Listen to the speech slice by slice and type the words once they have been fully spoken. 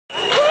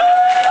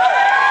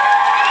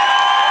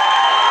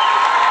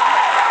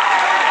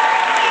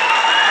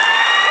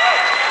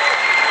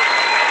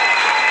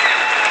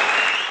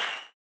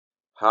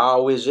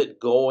How is it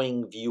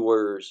going,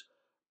 viewers?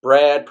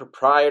 Brad,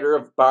 proprietor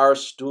of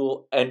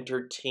Barstool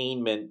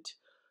Entertainment,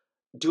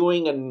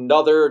 doing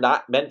another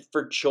not meant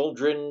for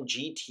children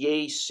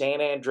GTA San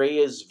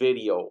Andreas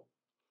video.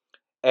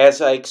 As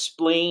I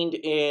explained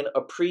in a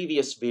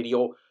previous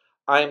video,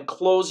 I'm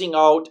closing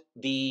out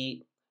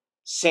the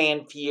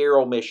San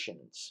Fierro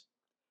missions.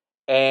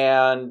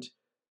 And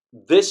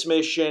this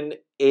mission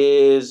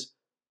is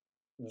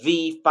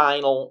the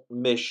final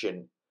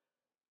mission.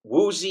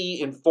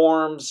 Woozy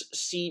informs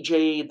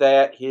CJ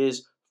that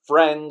his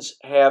friends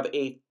have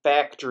a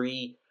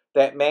factory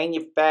that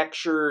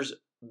manufactures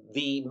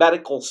the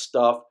medical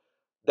stuff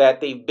that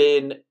they've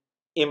been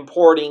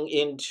importing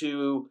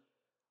into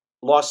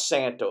Los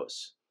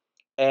Santos.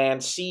 And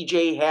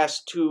CJ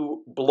has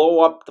to blow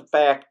up the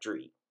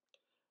factory.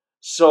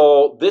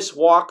 So this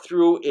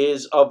walkthrough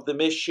is of the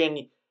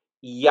mission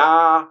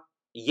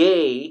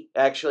Yay,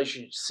 actually I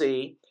should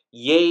say,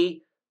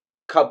 Yay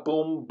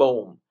Kaboom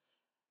Boom.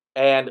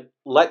 And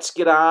let's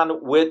get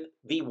on with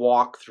the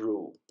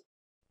walkthrough.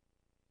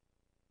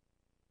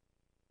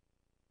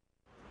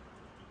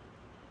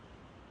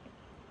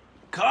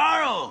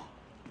 Carl!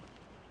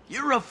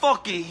 You're a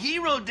fucking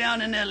hero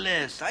down in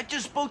LS. I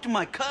just spoke to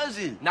my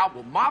cousin. Not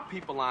with my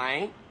people, I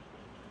ain't.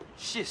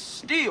 Shit's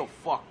still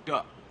fucked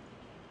up.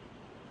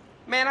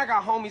 Man, I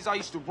got homies I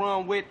used to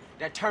run with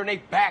that turn their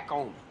back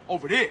on me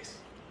over this.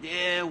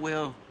 Yeah,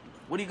 well,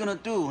 what are you gonna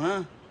do,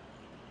 huh?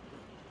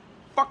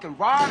 Fucking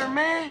Ryder,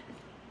 man.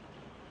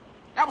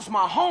 That was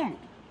my homie.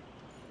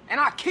 And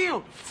I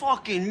killed him.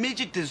 Fucking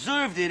midget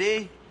deserved it,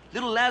 eh?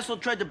 Little asshole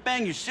tried to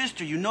bang your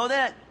sister, you know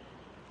that?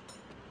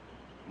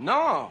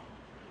 No.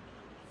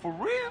 For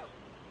real?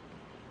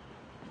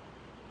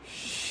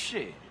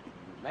 Shit.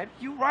 Maybe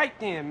you right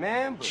then,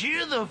 man, but...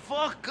 Cheer the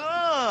fuck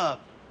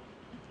up!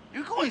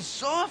 You're going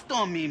soft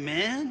on me,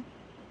 man.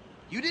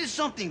 You did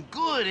something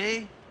good,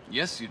 eh?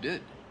 Yes, you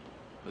did.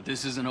 But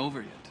this isn't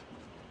over yet.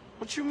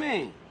 What you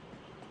mean?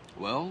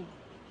 Well,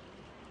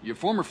 your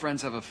former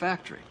friends have a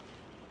factory.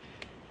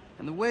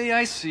 And the way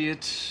I see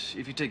it,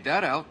 if you take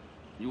that out,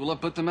 you will have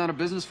put them out of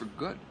business for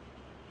good.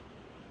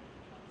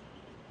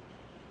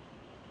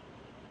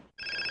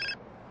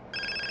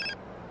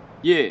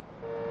 Yeah.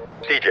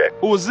 CJ.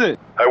 Who was it?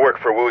 I work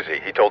for Woozy.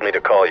 He told me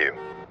to call you.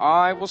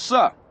 Alright, what's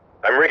up?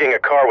 I'm rigging a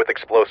car with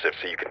explosives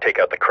so you can take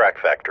out the crack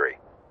factory.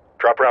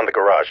 Drop around the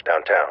garage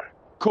downtown.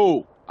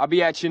 Cool. I'll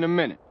be at you in a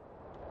minute.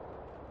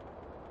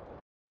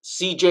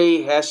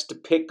 CJ has to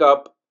pick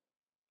up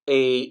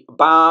a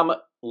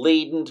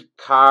bomb-laden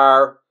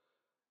car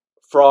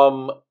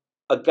from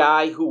a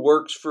guy who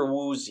works for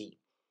Woozy.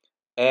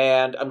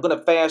 And I'm going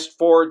to fast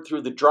forward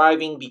through the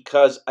driving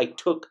because I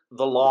took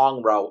the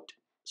long route.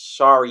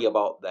 Sorry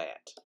about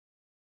that.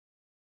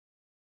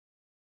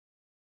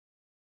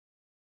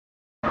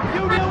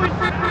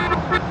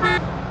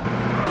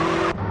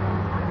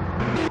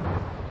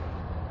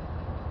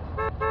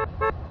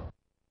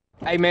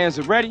 Hey man, is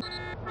it ready?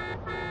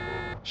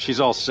 She's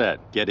all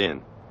set. Get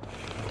in.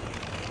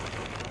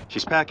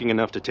 She's packing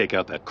enough to take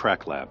out that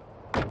crack lab.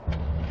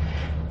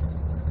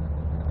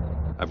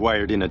 I've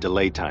wired in a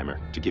delay timer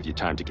to give you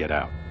time to get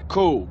out.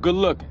 Cool, good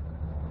looking.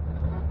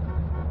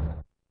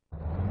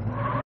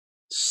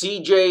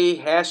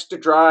 CJ has to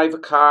drive a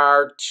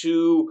car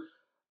to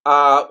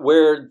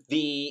where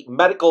the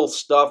medical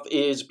stuff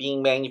is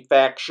being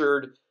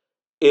manufactured.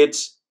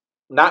 It's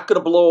not going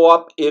to blow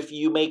up if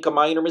you make a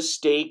minor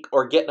mistake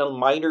or get in a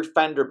minor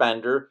fender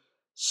bender.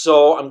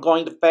 So I'm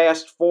going to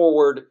fast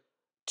forward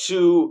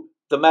to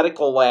the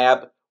medical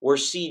lab where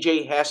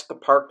CJ has to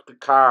park the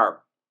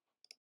car.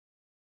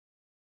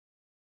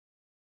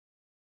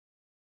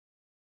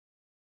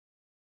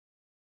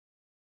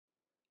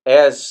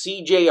 As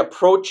CJ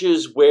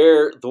approaches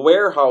where the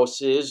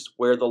warehouse is,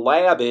 where the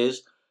lab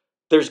is,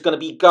 there's going to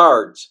be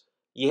guards.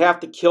 You have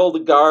to kill the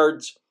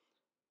guards,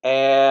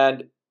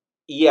 and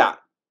yeah,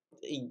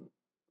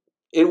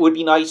 it would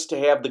be nice to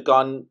have the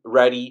gun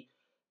ready.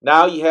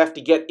 Now you have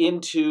to get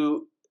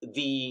into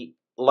the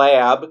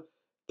lab.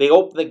 They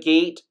open the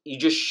gate, you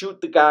just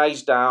shoot the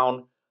guys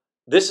down.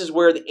 This is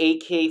where the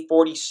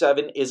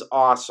AK-47 is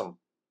awesome.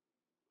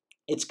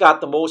 It's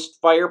got the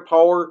most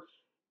firepower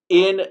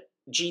in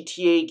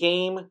GTA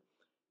game,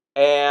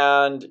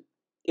 and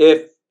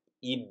if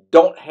you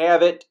don't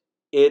have it,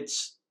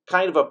 it's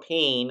kind of a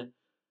pain.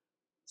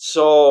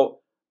 So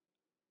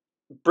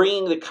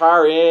bringing the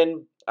car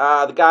in,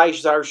 the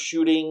guys are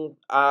shooting,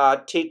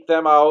 take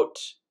them out,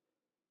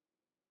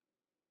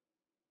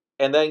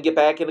 and then get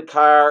back in the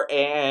car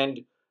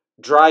and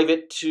drive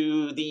it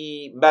to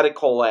the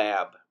medical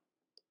lab.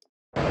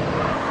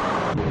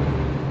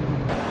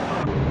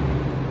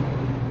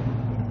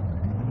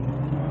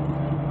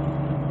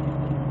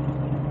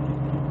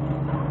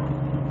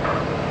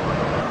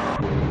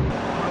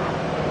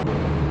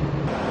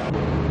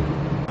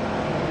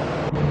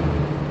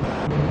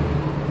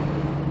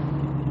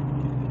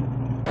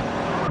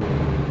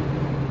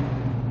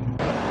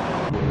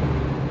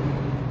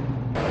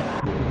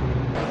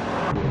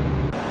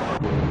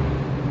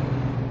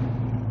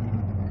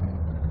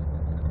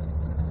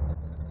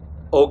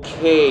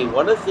 Okay,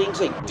 one of the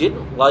things I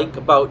didn't like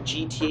about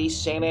GTA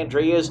San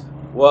Andreas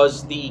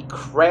was the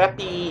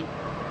crappy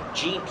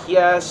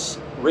GPS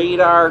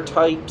radar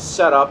type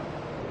setup.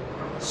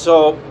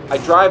 So I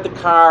drive the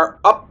car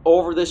up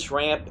over this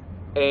ramp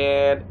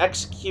and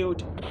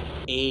execute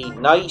a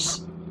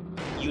nice,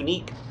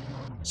 unique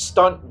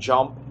stunt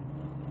jump,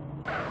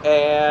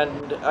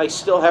 and I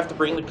still have to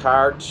bring the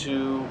car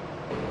to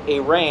a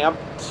ramp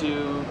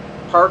to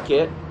park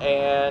it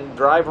and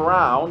drive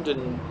around,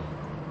 and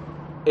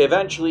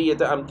eventually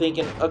I'm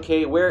thinking,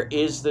 okay, where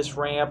is this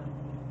ramp?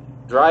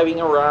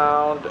 Driving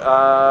around,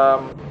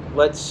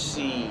 let's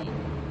see.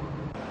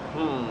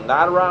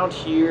 Not around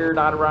here,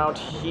 not around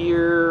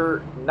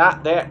here,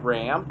 not that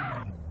ramp.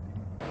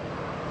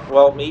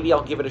 Well, maybe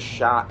I'll give it a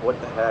shot.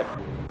 What the heck?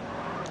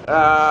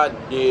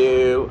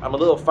 No. I'm a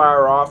little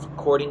far off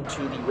according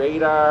to the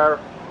radar.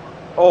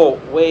 Oh,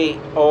 wait.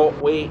 Oh,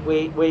 wait.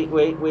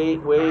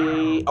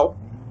 Oh,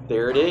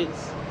 there it is.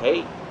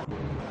 Hey.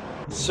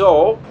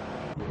 So,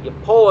 you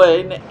pull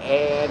in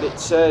and it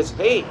says,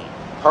 hey,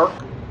 park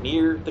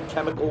near the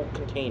chemical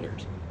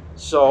containers.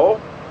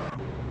 So,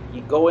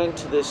 you go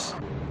into this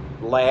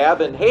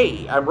lab and,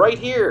 hey, I'm right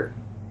here.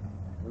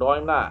 No,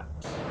 I'm not.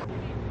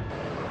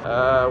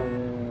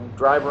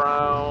 Drive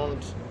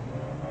around,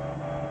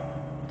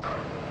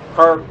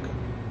 park,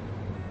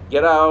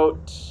 get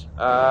out.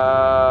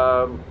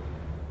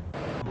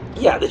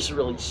 Yeah, this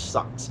really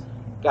sucks.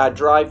 Gotta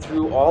drive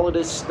through all of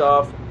this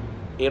stuff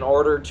in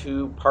order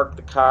to park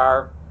the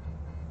car.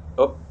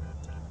 Oh,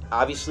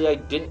 obviously I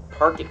didn't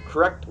park it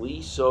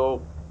correctly,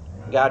 so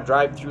gotta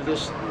drive through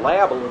this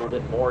lab a little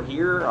bit more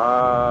here.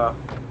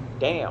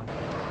 Damn.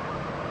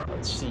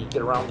 Let's see,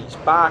 get around these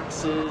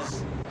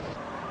boxes.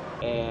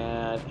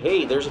 And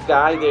hey, there's a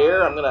guy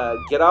there. I'm gonna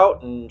get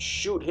out and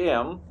shoot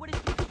him.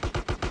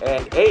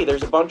 And hey,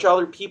 there's a bunch of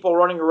other people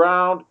running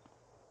around.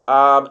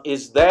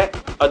 Is that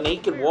a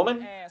naked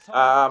woman?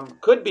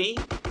 Could be.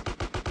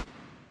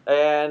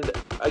 And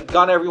I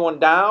gun everyone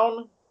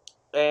down.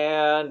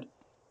 And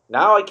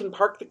now I can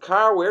park the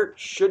car where it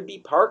should be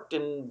parked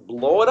and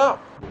blow it up.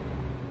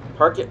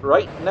 Park it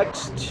right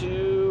next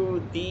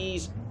to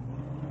these.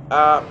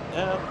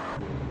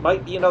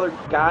 Might be another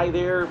guy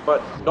there,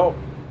 but no.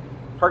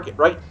 Park it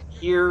right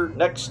here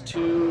next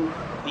to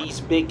these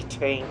big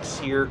tanks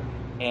here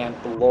and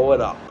blow it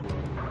up.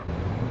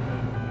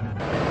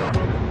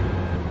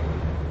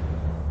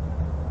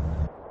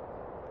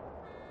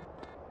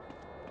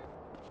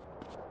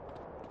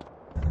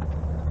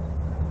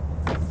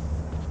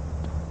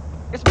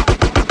 It's my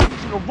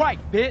constitutional right,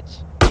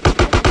 bitch.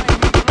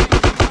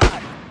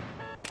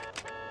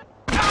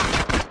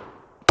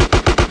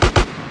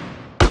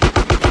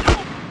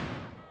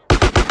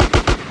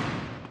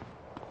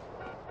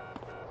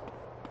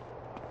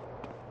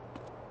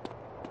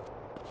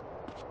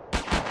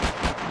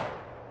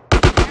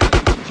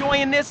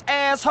 Enjoying this,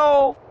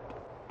 asshole?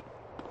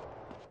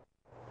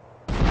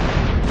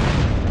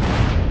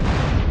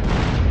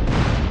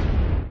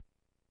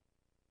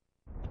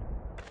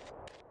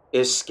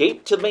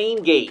 Escape to the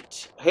main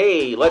gate.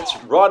 Hey, let's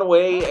run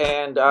away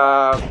and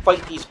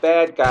fight these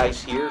bad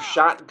guys here.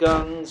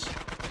 Shotguns.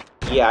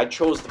 Yeah, I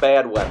chose the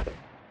bad weapon.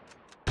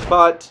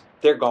 But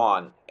they're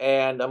gone.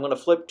 And I'm going to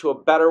flip to a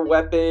better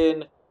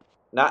weapon.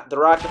 Not the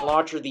rocket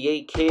launcher, the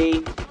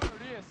AK.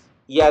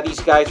 Yeah, these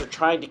guys are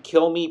trying to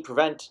kill me,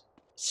 prevent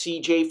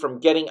CJ from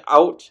getting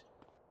out.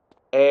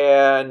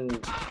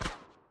 And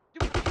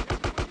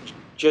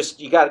just,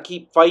 you got to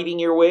keep fighting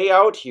your way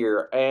out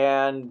here.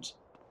 And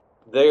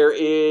there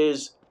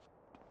is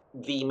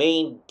the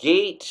main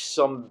gate.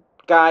 Some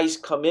guys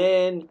come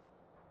in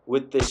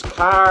with this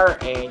car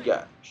and you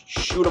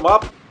shoot them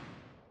up.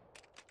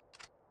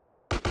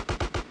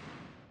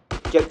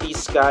 Get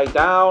these guys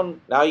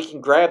down. Now you can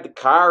grab the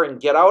car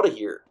and get out of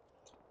here.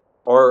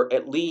 Or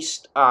at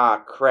least,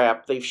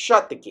 crap, they've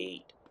shut the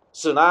gate.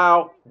 So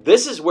now,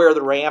 this is where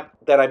the ramp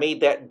that I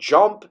made that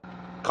jump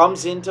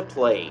comes into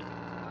play.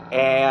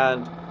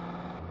 And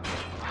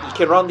you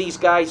can run these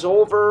guys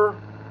over.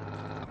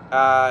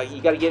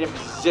 You got to get in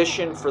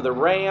position for the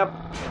ramp.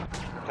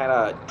 Kind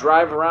of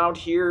drive around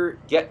here,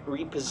 get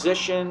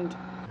repositioned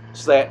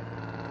so that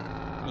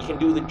you can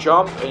do the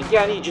jump. And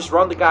again, you just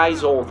run the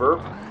guys over.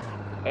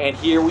 And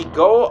here we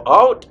go,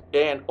 out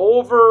and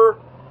over.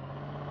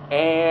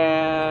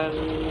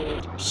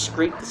 And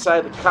scrape the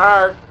side of the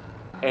car.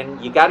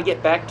 And you got to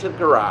get back to the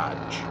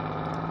garage.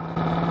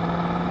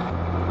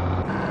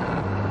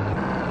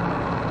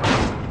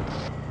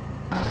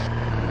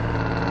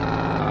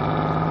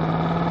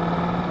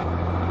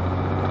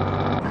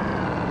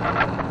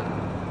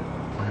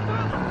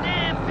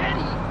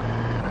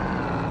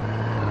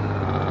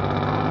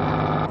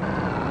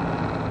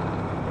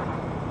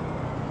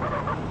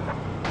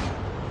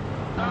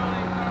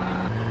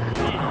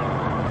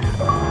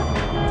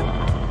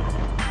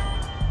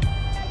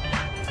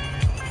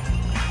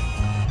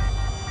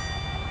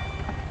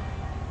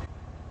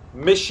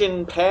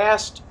 Mission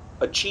passed,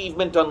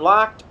 achievement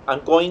unlocked.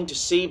 I'm going to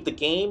save the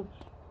game,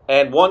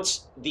 and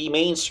once the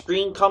main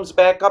screen comes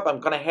back up, I'm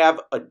going to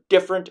have a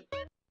different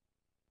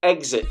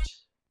exit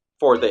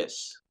for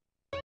this.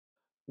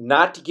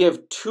 Not to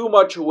give too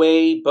much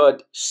away,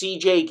 but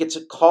CJ gets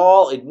a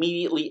call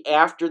immediately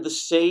after the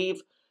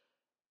save,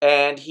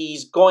 and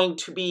he's going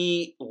to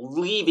be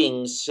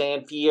leaving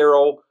San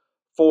Fierro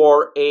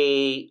for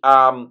a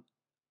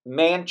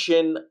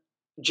mansion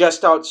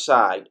just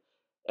outside.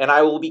 And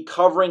I will be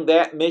covering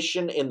that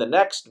mission in the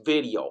next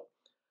video.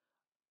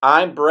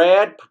 I'm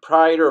Brad,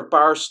 proprietor of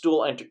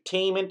Barstool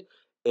Entertainment.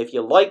 If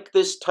you like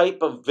this type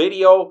of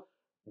video,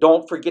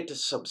 don't forget to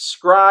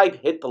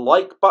subscribe, hit the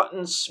like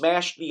button,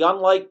 smash the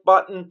unlike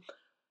button,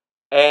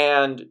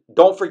 and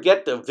don't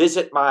forget to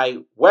visit my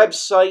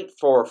website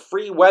for a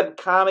free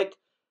webcomic.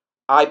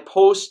 I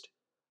post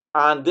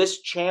on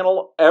this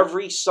channel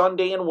every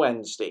Sunday and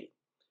Wednesday.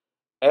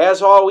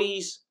 As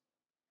always,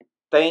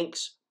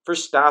 thanks for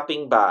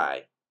stopping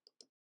by.